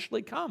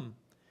eventually come.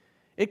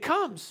 It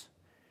comes.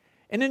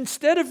 And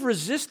instead of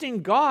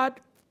resisting God,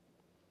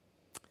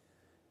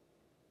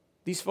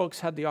 these folks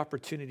had the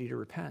opportunity to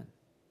repent.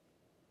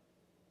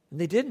 And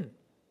they didn't.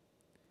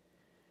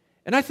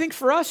 And I think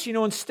for us,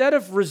 instead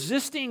of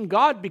resisting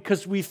God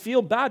because we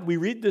feel bad, we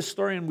read this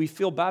story and we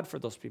feel bad for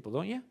those people,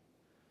 don't you?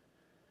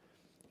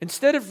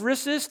 Instead of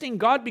resisting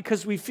God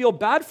because we feel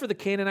bad for the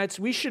Canaanites,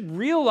 we should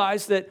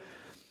realize that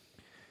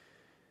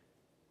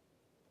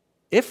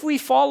if we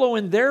follow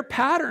in their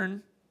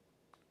pattern,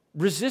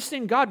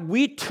 resisting God,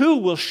 we too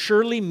will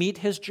surely meet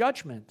His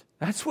judgment.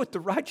 That's what the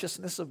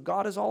righteousness of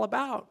God is all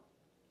about.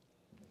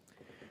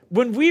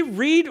 When we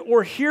read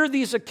or hear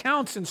these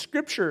accounts in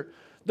Scripture,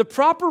 the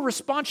proper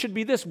response should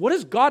be this: what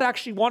does God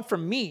actually want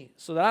from me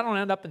so that I don't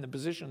end up in the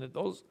position that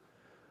those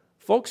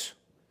folks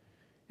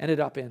ended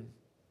up in.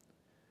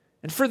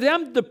 And for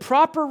them, the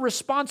proper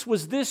response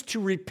was this: to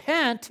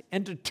repent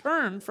and to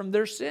turn from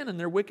their sin and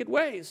their wicked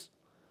ways.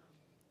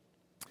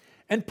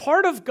 And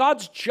part of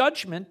God's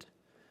judgment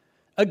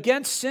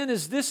against sin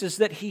is this, is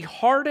that he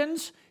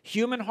hardens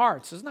human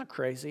hearts. Isn't that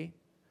crazy?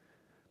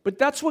 But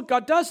that's what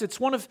God does. It's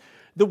one of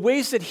the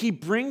ways that he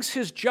brings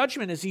his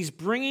judgment, is he's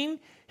bringing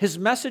his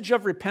message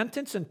of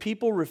repentance and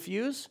people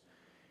refuse.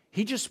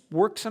 He just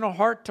works in a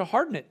heart to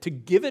harden it, to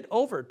give it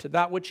over to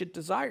that which it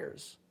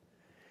desires.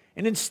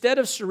 And instead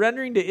of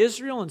surrendering to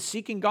Israel and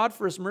seeking God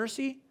for his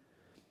mercy,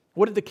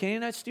 what did the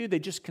Canaanites do? They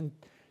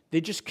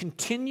just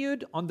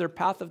continued on their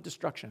path of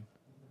destruction.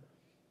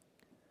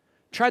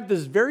 Tried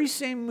this very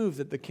same move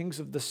that the kings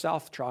of the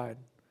south tried.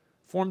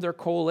 Formed their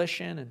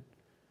coalition and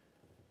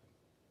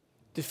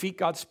defeat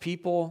God's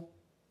people.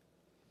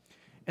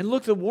 And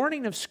look, the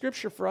warning of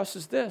Scripture for us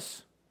is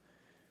this: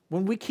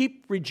 when we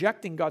keep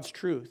rejecting God's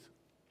truth,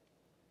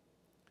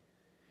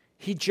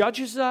 he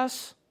judges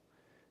us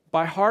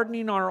by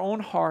hardening our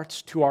own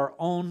hearts to our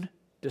own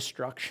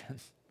destruction.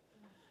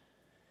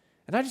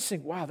 And I just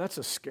think, wow, that's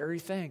a scary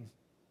thing.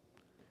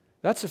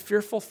 That's a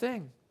fearful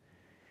thing.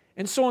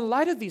 And so in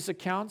light of these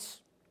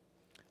accounts,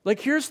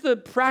 here's the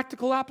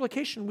practical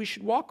application we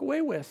should walk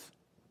away with.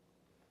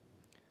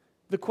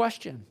 The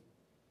question,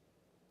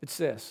 it's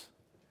this: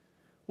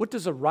 what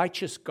does a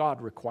righteous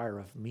God require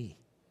of me?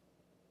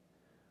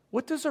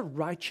 What does a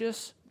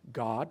righteous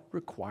God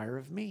require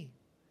of me?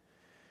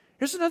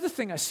 Here's another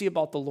thing I see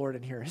about the Lord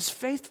in here: his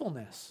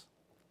faithfulness.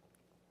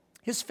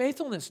 His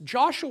faithfulness.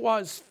 Joshua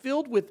is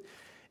filled with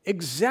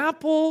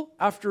example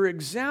after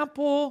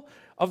example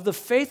of the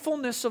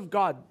faithfulness of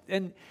God.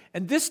 And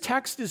this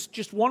text is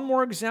just one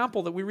more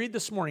example that we read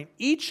this morning.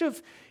 Each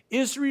of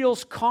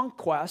Israel's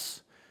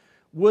conquests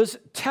was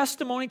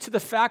testimony to the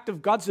fact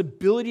of God's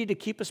ability to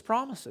keep his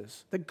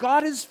promises, that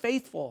God is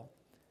faithful.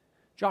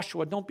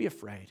 Joshua, don't be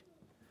afraid.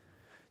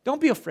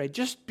 Don't be afraid.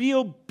 Just be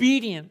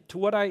obedient to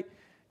what I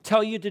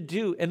tell you to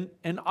do.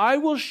 And I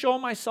will show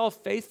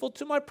myself faithful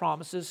to my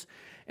promises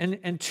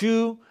and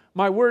to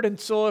my word. And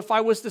so if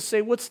I was to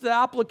say, what's the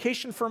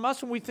application from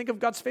us when we think of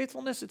God's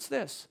faithfulness? It's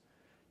this: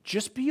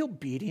 just be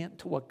obedient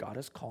to what God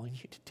is calling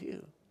you to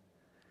do.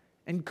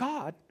 And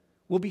God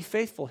will be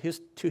faithful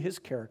to his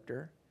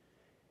character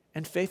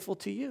and faithful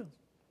to you.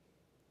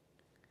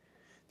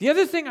 The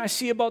other thing I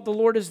see about the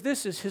Lord is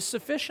this, is his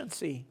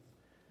sufficiency.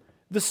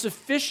 The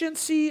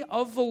sufficiency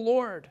of the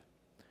Lord.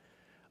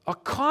 A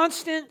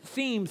constant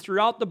theme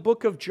throughout the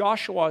book of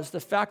Joshua is the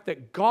fact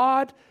that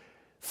God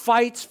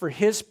fights for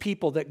his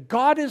people, that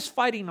God is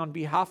fighting on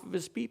behalf of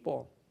his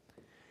people.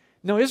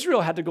 Now, Israel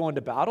had to go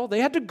into battle.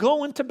 They had to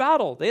go into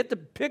battle. They had to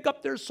pick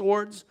up their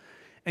swords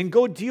and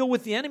go deal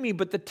with the enemy.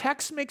 But the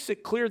text makes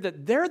it clear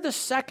that they're the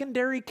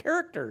secondary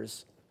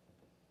characters.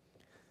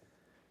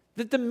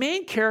 That the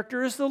main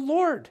character is the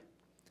Lord.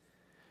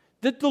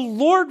 That the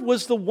Lord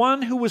was the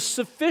one who was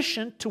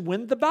sufficient to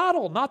win the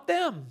battle, not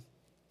them.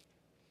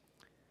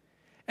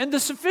 And the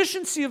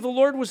sufficiency of the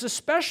Lord was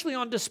especially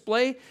on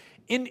display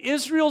in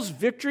Israel's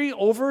victory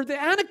over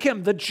the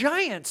Anakim, the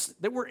giants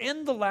that were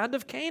in the land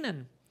of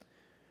Canaan.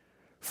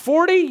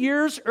 40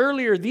 years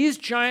earlier, these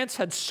giants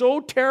had so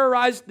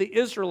terrorized the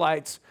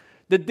Israelites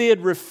that they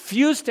had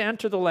refused to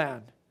enter the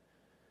land.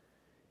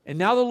 And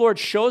now the Lord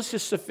shows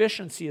his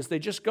sufficiency as they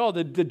just go.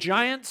 The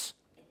giants,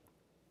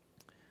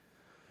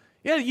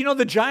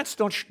 the giants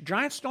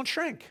don't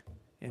shrink.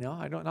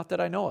 Not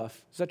that I know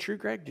of. Is that true,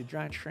 Greg? Did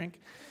giants shrink?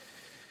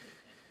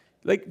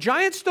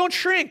 Giants don't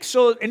shrink.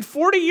 So in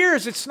 40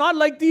 years, it's not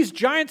like these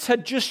giants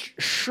had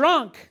just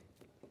shrunk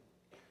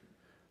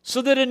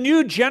so that a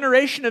new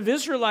generation of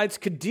Israelites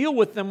could deal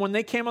with them when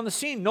they came on the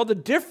scene. No, the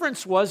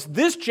difference was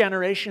this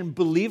generation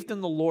believed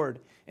in the Lord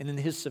and in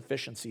his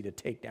sufficiency to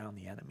take down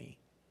the enemy.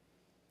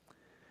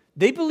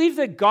 They believed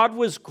that God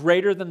was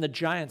greater than the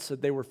giants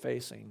that they were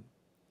facing.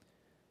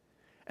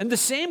 And the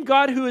same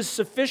God who was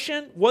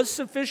sufficient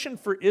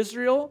for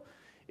Israel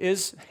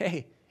is,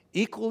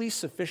 equally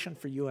sufficient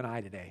for you and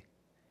I today.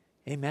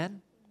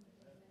 Amen?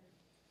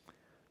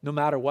 No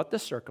matter what the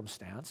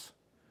circumstance,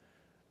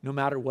 no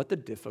matter what the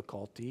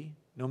difficulty,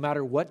 no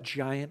matter what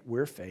giant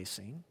we're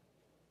facing,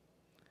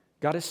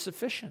 God is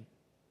sufficient.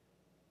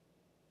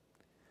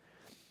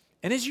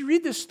 And as you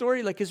read this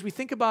story, as we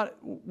think about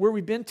where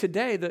we've been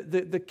today,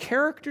 the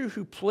character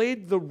who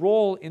played the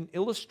role in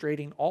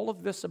illustrating all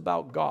of this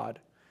about God,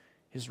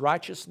 his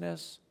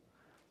righteousness,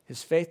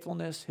 his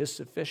faithfulness, his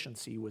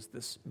sufficiency, was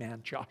this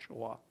man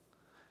Joshua,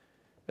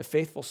 a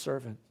faithful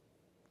servant.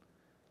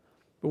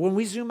 But when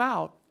we zoom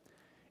out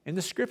in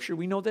the scripture,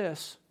 we know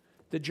this,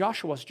 that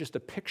Joshua is just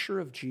a picture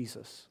of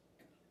Jesus.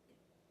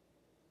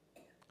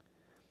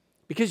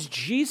 Because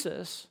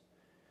Jesus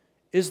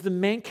is the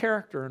main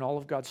character in all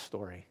of God's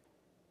story.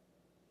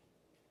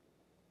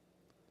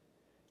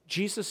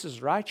 Jesus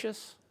is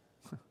righteous.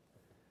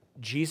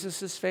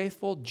 Jesus is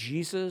faithful.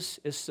 Jesus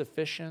is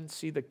sufficient.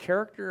 See, the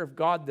character of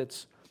God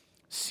that's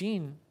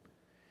seen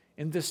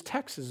in this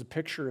text is a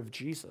picture of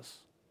Jesus.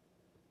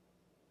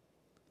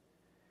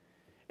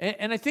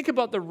 And I think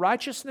about the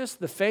righteousness,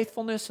 the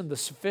faithfulness, and the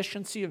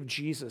sufficiency of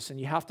Jesus. And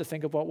you have to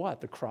think about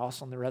what? The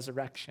cross and the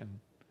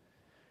resurrection.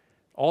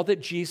 All that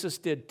Jesus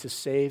did to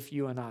save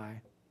you and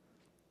I,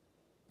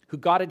 who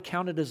God had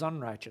counted as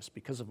unrighteous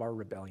because of our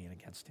rebellion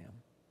against him,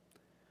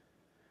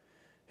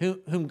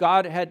 whom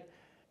God had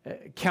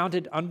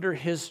counted under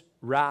his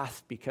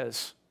wrath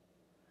because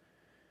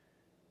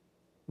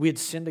we had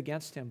sinned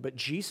against him. But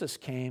Jesus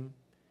came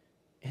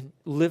and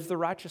lived the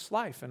righteous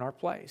life in our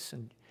place.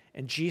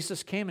 And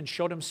Jesus came and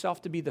showed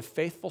himself to be the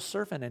faithful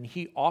servant, and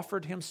he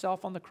offered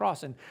himself on the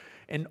cross.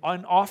 And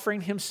on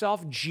offering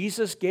himself,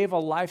 Jesus gave a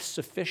life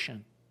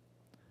sufficient,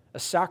 a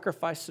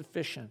sacrifice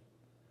sufficient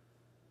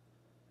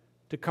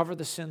to cover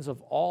the sins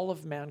of all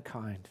of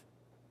mankind.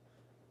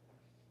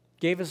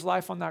 Gave his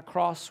life on that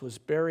cross, was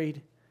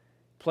buried,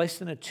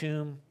 placed in a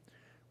tomb,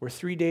 where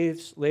 3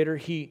 days later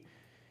he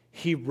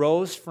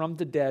rose from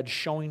the dead,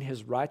 showing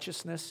his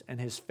righteousness and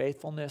his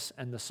faithfulness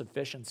and the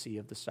sufficiency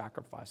of the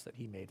sacrifice that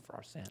he made for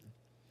our sin.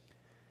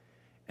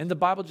 And the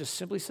Bible just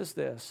simply says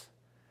this,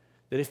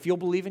 that if you'll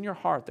believe in your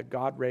heart that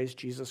God raised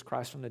Jesus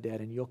Christ from the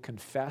dead and you'll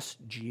confess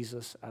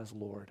Jesus as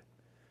Lord,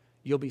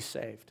 you'll be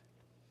saved.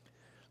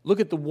 Look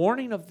at the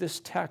warning of this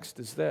text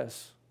is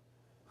this.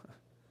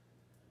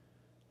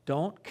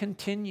 Don't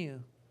continue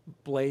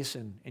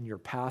blazing in your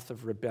path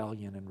of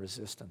rebellion and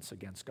resistance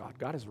against God.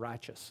 God is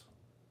righteous.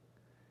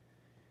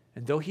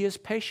 And though he is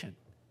patient,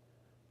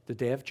 the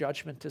day of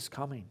judgment is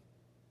coming.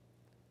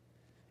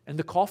 And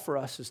the call for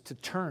us is to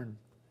turn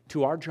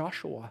to our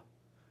Joshua,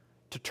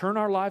 to turn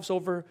our lives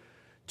over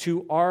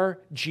to our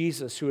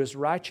Jesus, who is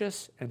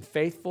righteous and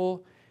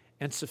faithful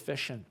and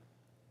sufficient.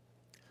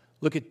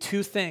 Look at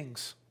two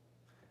things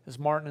as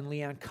Martin and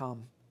Leanne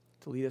come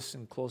to lead us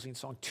in closing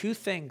song. Two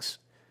things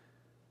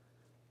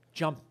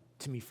jump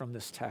to me from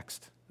this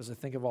text as I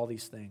think of all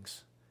these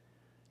things.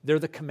 They're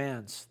the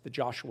commands that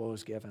Joshua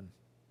was given.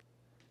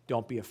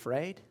 Don't be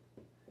afraid.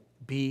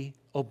 Be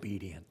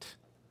obedient.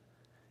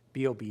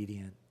 Be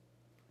obedient.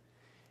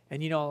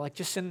 And like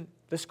just in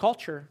this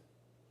culture,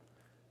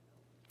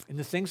 in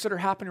the things that are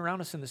happening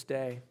around us in this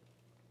day,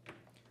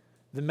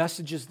 the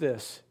message is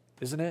this,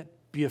 isn't it?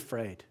 Be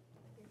afraid.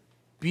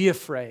 Be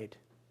afraid.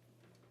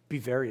 Be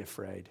very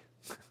afraid.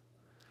 The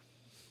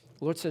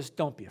Lord says,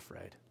 don't be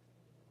afraid.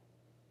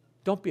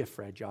 Don't be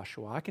afraid,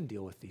 Joshua. I can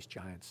deal with these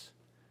giants.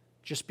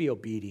 Just be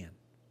obedient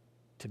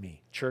to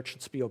me. Church,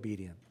 let's be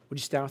obedient. Would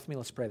you stand with me?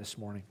 Let's pray this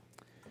morning.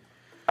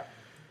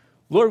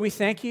 Lord, we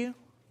thank you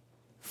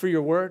for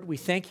your word. We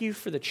thank you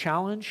for the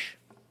challenge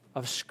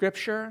of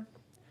Scripture.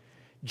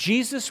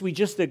 Jesus, we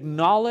just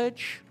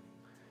acknowledge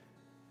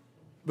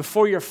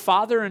before your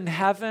Father in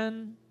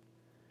heaven,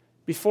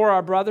 before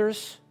our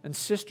brothers and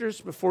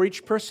sisters, before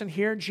each person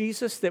here,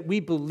 Jesus, that we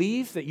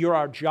believe that you're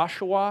our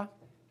Joshua,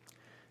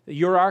 that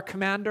you're our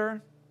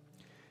commander,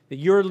 that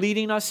you're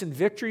leading us in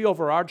victory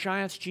over our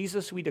giants.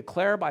 Jesus, we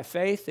declare by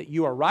faith that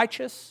you are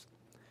righteous,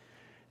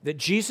 that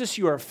Jesus,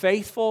 you are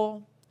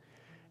faithful,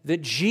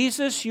 that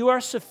Jesus, you are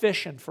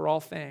sufficient for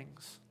all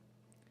things.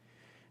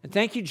 And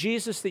thank you,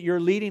 Jesus, that you're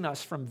leading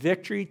us from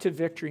victory to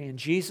victory. In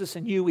Jesus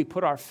and you, we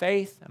put our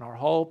faith and our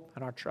hope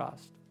and our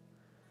trust.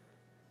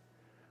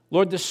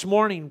 Lord, this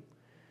morning,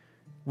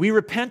 we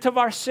repent of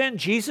our sin.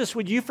 Jesus,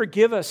 would you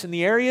forgive us in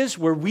the areas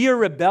where we are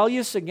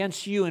rebellious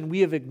against you and we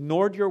have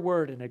ignored your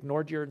word and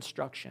ignored your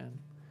instruction.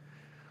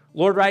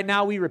 Lord, right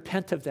now we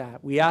repent of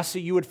that. We ask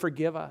that you would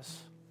forgive us.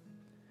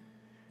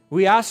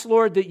 We ask,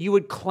 Lord, that you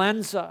would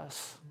cleanse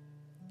us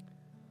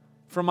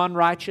from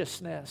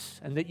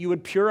unrighteousness and that you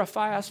would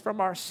purify us from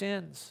our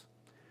sins.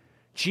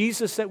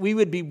 Jesus, that we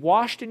would be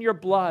washed in your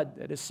blood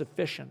that is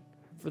sufficient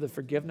for the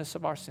forgiveness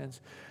of our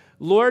sins.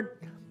 Lord,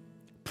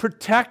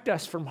 protect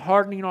us from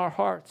hardening our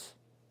hearts.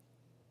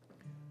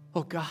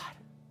 Oh God,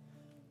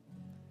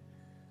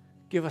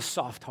 give us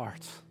soft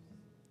hearts.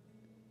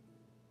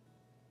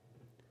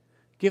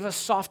 Give us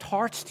soft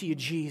hearts to you,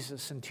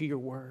 Jesus, and to your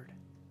word.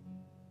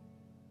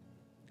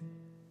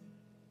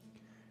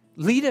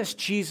 Lead us,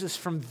 Jesus,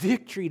 from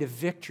victory to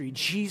victory.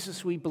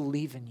 Jesus, we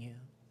believe in you.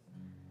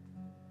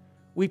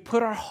 We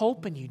put our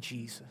hope in you,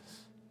 Jesus.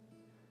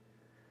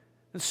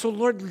 And so,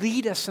 Lord,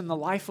 lead us in the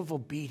life of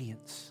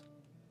obedience.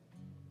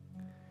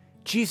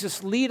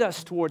 Jesus, lead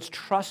us towards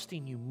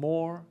trusting you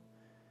more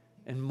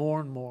and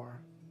more and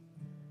more.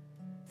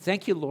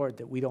 Thank you, Lord,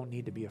 that we don't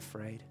need to be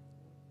afraid.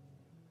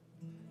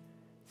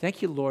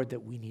 Thank you, Lord,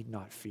 that we need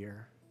not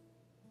fear.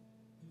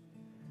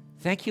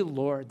 Thank you,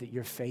 Lord, that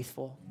you're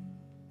faithful.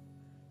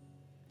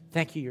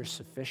 Thank you, you're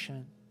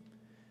sufficient.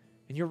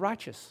 And you're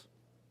righteous.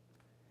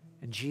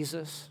 And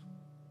Jesus,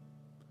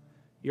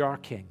 you're our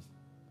King.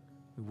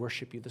 We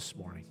worship you this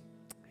morning.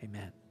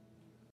 Amen.